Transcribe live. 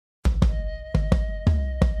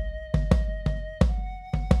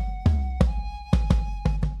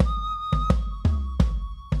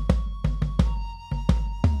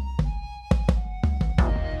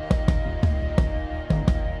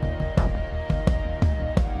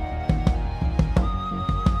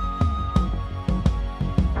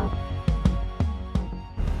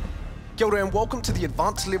Kia ora and welcome to the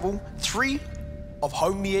advanced level 3 of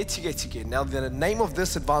HAUMIA TIKETIKE. Now the name of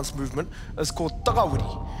this advanced movement is called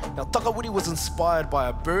takawiri. Now takawiri was inspired by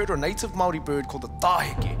a bird or native Māori bird called the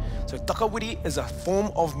taheke. So takawiri is a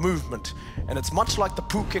form of movement and it's much like the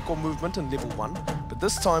pūkeko movement in level 1, but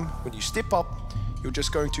this time when you step up, you're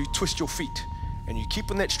just going to twist your feet and you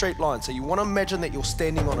keep in that straight line. So you want to imagine that you're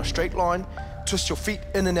standing on a straight line, twist your feet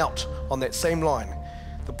in and out on that same line.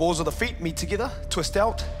 The balls of the feet meet together, twist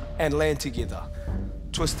out and land together.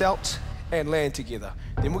 Twist out and land together.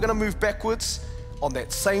 Then we're going to move backwards on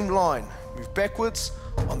that same line. Move backwards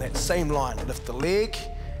on that same line. Lift the leg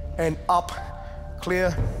and up,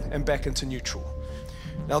 clear and back into neutral.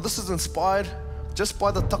 Now this is inspired just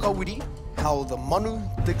by the takawiri, how the manu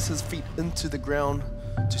digs his feet into the ground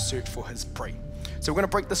to search for his prey. So we're going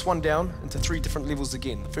to break this one down into 3 different levels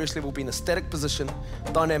again. The first level being a static position,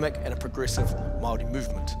 dynamic and a progressive Māori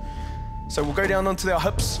movement. So we'll go down onto our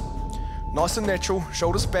hips, nice and natural,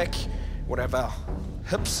 shoulders back. We'll have our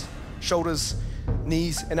hips, shoulders,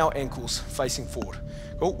 knees and our ankles facing forward.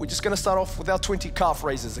 Cool. We're just going to start off with our 20 calf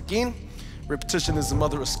raises. Again, repetition is the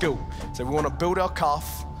mother of skill. So we want to build our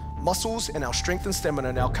calf muscles and our strength and stamina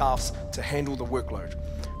in our calves to handle the workload.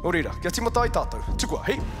 Nō reira, kia tima tai tātou. Tukua,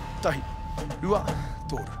 hei, tahi, rua,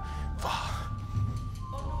 toru, wā.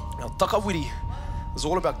 Now takawiri is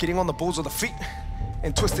all about getting on the balls of the feet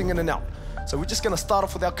and twisting in and out. So we're just going to start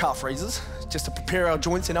off with our calf raises, just to prepare our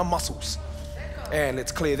joints and our muscles. And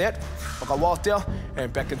let's clear that, whakawātea,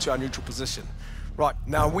 and back into our neutral position. Right,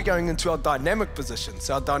 now we're going into our dynamic position.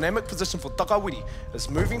 So our dynamic position for takawiri is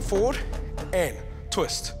moving forward and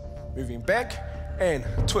twist. Moving back and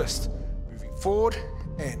twist. Moving forward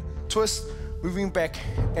and twist. Moving back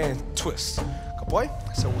and twist. Ka pai?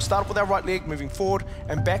 So we'll start off with our right leg, moving forward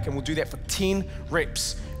and back, and we'll do that for 10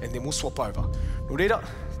 reps, and then we'll swap over. Nō reira,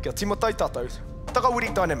 kia tima tai tātou.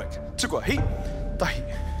 Takawiri dynamic. Tukua, hei, tahi,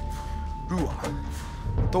 rua,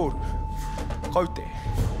 toru, kaute,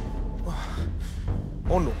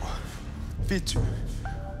 ono, whetu,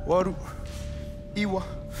 waru, iwa,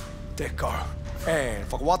 tekau. And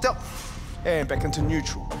whakawātea, and back into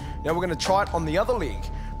neutral. Now we're going to try it on the other leg.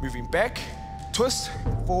 Moving back, twist,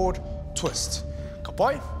 forward, twist. Ka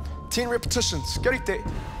pai, 10 repetitions. Kia rite,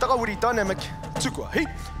 takawiri dynamic. Tukua, hei,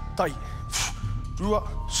 tahi, rua,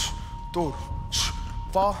 toru,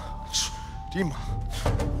 wha, rima,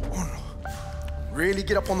 ono. Really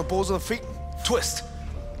get up on the balls of the feet. Twist,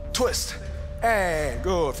 twist, and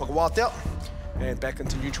good. Whakawātea, and back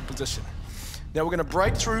into neutral position. Now we're going to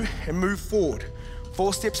break through and move forward.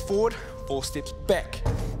 4 steps forward, 4 steps back,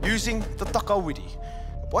 using the takawiri.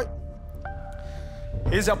 Right.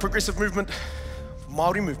 Here's our progressive movement,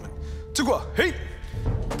 Māori movement. Tukua, hei,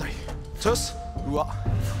 tai, twist, rua,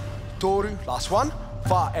 toru, last one,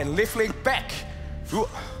 wha, and left leg back. Rua,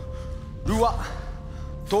 rua,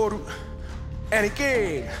 toru, and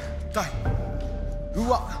again, tai,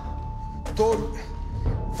 rua, toru,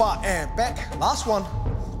 wha, and back. Last one,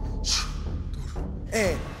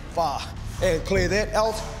 and wha, and clear that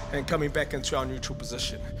out, and coming back into our neutral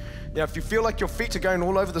position. Now, if you feel like your feet are going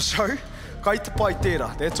all over the show, kai te pai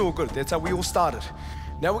tērā, that's all good. That's how we all started.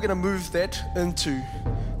 Now we're going to move that into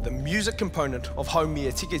the music component of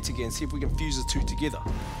HAUMIA TIKETIKE and see if we can fuse the 2 together.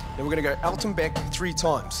 Then we're going to go out and back 3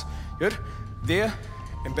 times. Good? There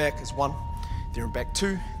and back is 1. There and back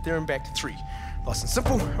 2. There and back 3. Nice and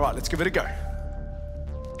simple. All right, let's give it a go.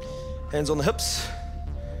 Hands on the hips.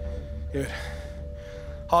 Good.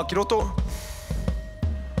 Haki roto.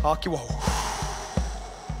 Haki waho.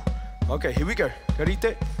 Okay, here we go. Ka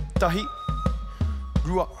rite, tahi,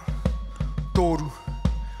 rua, toru,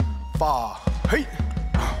 wha, hei,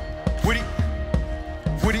 wiri,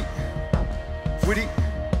 wiri, wiri,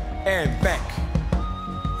 and back.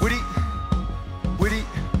 Wiri, wiri,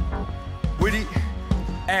 wiri,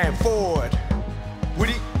 and forward.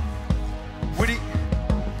 Wiri, wiri,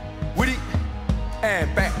 wiri,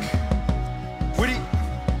 and back. Wiri,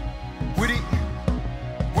 wiri,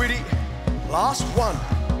 wiri. Last one.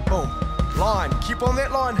 Boom. Line. Keep on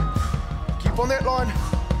that line. Keep on that line.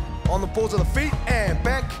 On the balls of the feet and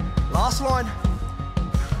back. Last line.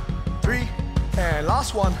 3 and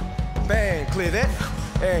last one. Bang. Clear that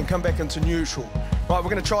and come back into neutral. Right, we're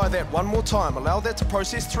going to try that one more time. Allow that to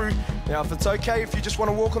process through. Now, if it's okay, if you just want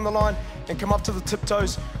to walk on the line and come up to the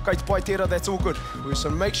tiptoes, kai te pai tērā, that's all good. We just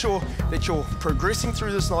make sure that you're progressing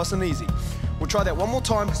through this nice and easy. We'll try that one more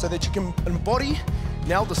time so that you can embody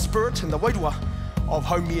now the spirit and the wairua of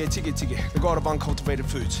HAUMIA TIKETIKE, the God of uncultivated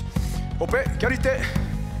foods. Hope, kia rite,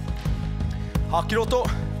 haki roto,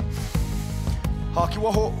 haki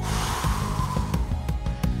waho.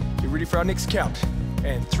 Get ready for our next count.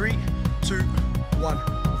 And 3, 2, 1,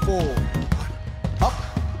 4. Up,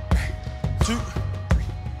 2, 3,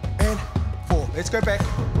 and 4. Let's go back.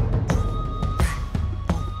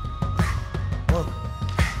 1,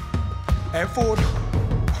 and forward.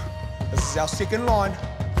 This is our second line.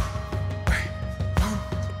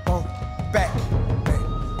 Back.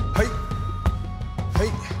 Hey,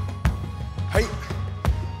 hey, hey.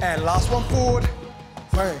 And last one forward.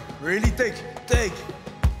 Bang. Really dig, dig,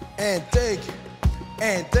 and dig,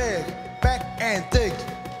 and dig. Back and dig,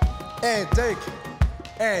 and dig,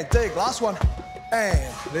 and dig. Last one.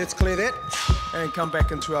 And let's clear that and come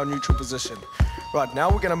back into our neutral position. Right, now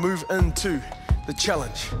we're gonna move into the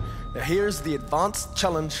challenge. Now here is the advanced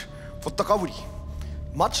challenge for takawiri.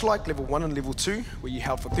 Much like level 1 and level 2, where you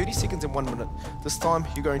held for 30 seconds and 1 minute, this time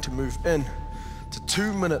you're going to move in to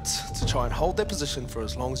 2 minutes to try and hold that position for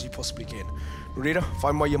as long as you possibly can. Rurera,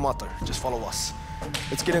 whai mai yamato, just follow us.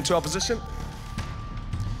 Let's get into our position.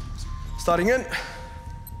 Starting in,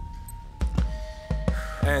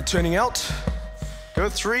 and turning out. Go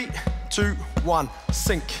 3, 2, 1,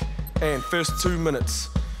 sink, and first 2 minutes.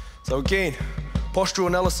 So again, postural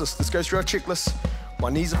analysis, let's go through our checklist. My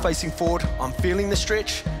knees are facing forward, I'm feeling the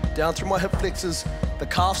stretch down through my hip flexors, the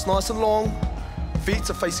calf's nice and long, feet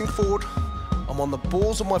are facing forward, I'm on the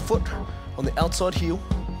balls of my foot, on the outside heel,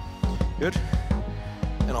 good,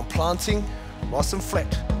 and I'm planting nice and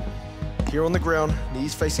flat, here on the ground,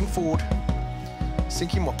 knees facing forward,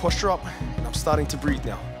 sinking my posture up, and I'm starting to breathe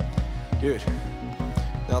now, good.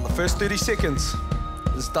 Now the first 30 seconds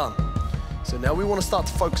is done, so now we want to start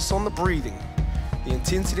to focus on the breathing. The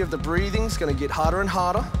intensity of the breathing is going to get harder and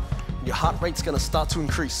harder, and your heart rate's going to start to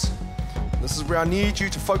increase. This is where I need you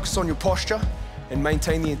to focus on your posture and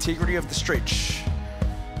maintain the integrity of the stretch.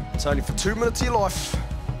 It's only for 2 minutes of your life,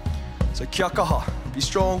 so kia kaha, be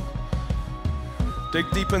strong, dig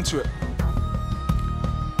deep into it.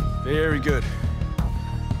 Very good.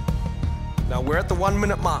 Now we're at the 1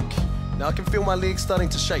 minute mark. Now I can feel my legs starting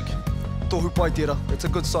to shake. Tohu pai tera, that's a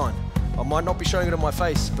good sign. I might not be showing it on my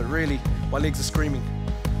face, but really, my legs are screaming.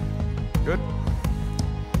 Good.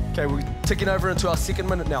 Okay, we're ticking over into our 2nd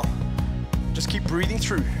minute now. Just keep breathing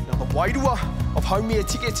through. Now the wairua of HAUMIA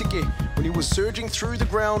TIKETIKE, when he was surging through the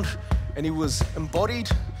ground and he was embodied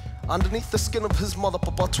underneath the skin of his mother,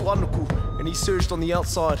 Papatuanuku, and he surged on the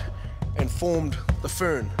outside and formed the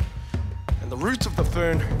fern. And the root of the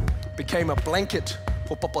fern became a blanket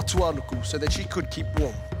for Papatuanuku so that she could keep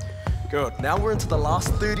warm. Good. Now we're into the last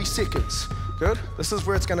 30 seconds. Good. This is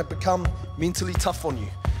where it's going to become mentally tough on you.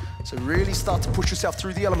 So really start to push yourself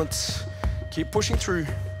through the elements. Keep pushing through.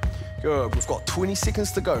 Good. We've got 20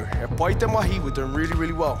 seconds to go. At Paite Mahi, we're doing really,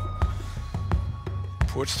 really well.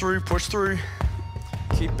 Push through, push through.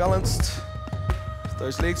 Keep balanced. If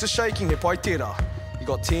those legs are shaking, he paitera. You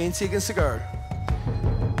got 10 seconds to go.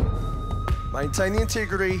 Maintain the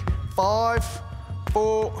integrity. 5,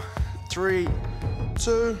 4, 3,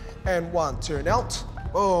 2, and 1. Turn out.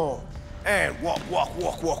 Boom. And walk, walk,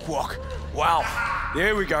 walk, walk, walk. Wow.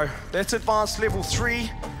 There we go. That's advanced level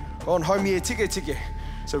 3 on HAUMIA TIKETIKE.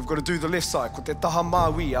 So we've got to do the left side. Ko te taha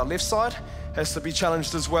maui. Our left side has to be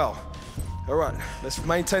challenged as well. All right, let's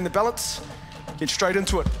maintain the balance. Get straight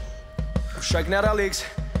into it. We're shaking out our legs.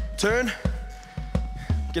 Turn.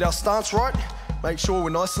 Get our stance right. Make sure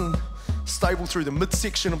we're nice and stable through the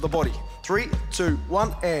midsection of the body. 3, 2,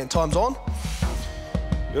 1, and time's on.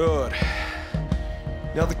 Good.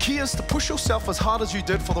 Now the key is to push yourself as hard as you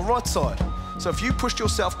did for the right side. So if you pushed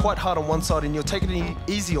yourself quite hard on one side and you're taking it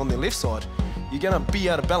easy on the left side, you're gonna be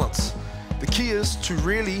out of balance. The key is to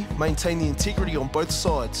really maintain the integrity on both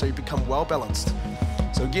sides so you become well balanced.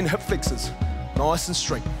 So again, hip flexors, nice and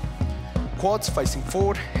straight. Quads facing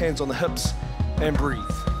forward, hands on the hips, and breathe.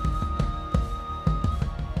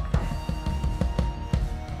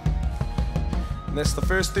 And that's the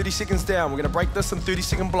first 30 seconds down. We're gonna break this in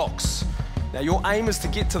 30-second blocks. Now your aim is to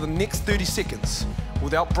get to the next 30 seconds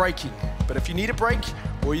without breaking. But if you need a break,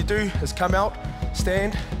 all you do is come out,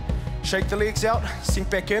 stand, shake the legs out, sink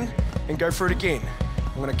back in, and go for it again.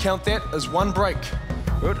 I'm gonna count that as 1 break.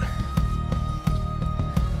 Good.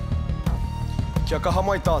 Kia kaha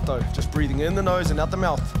mai tātou. Just breathing in the nose and out the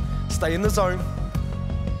mouth. Stay in the zone.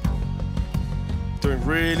 Doing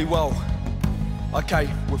really well. Okay,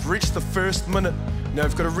 we've reached the first minute. Now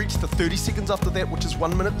we've got to reach the 30 seconds after that, which is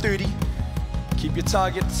 1 minute 30. Keep your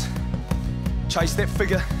targets. Chase that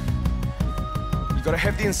figure. You've got to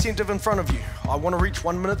have the incentive in front of you. I want to reach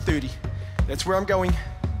 1 minute 30. That's where I'm going.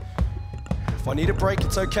 If I need a break,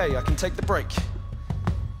 it's okay. I can take the break.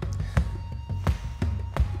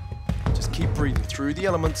 Just keep breathing through the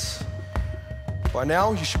elements. By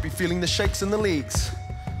now, you should be feeling the shakes in the legs.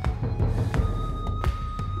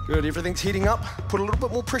 Good, everything's heating up. Put a little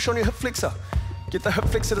bit more pressure on your hip flexor. Get the hip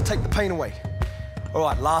flexor to take the pain away. All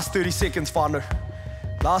right, last 30 seconds, whānau.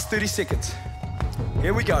 Last 30 seconds.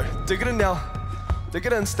 Here we go. Dig it in now. Dig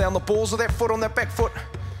it in. Stay on the balls of that foot, on that back foot.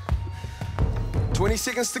 20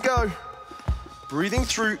 seconds to go. Breathing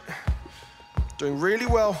through. Doing really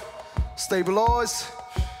well. Stabilize.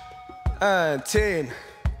 And 10.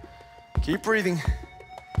 Keep breathing.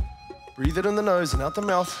 Breathe it in the nose and out the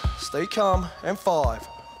mouth. Stay calm. And 5,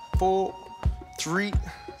 4, 3,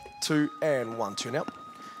 2, and 1. Turn out.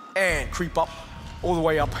 And creep up. All the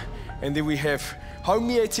way up. And then we have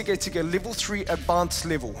HAUMIA TIKETIKE level 3 advanced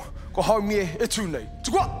level. Ko HAUMIA e tūnei.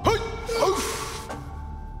 Tukua, hei, oof.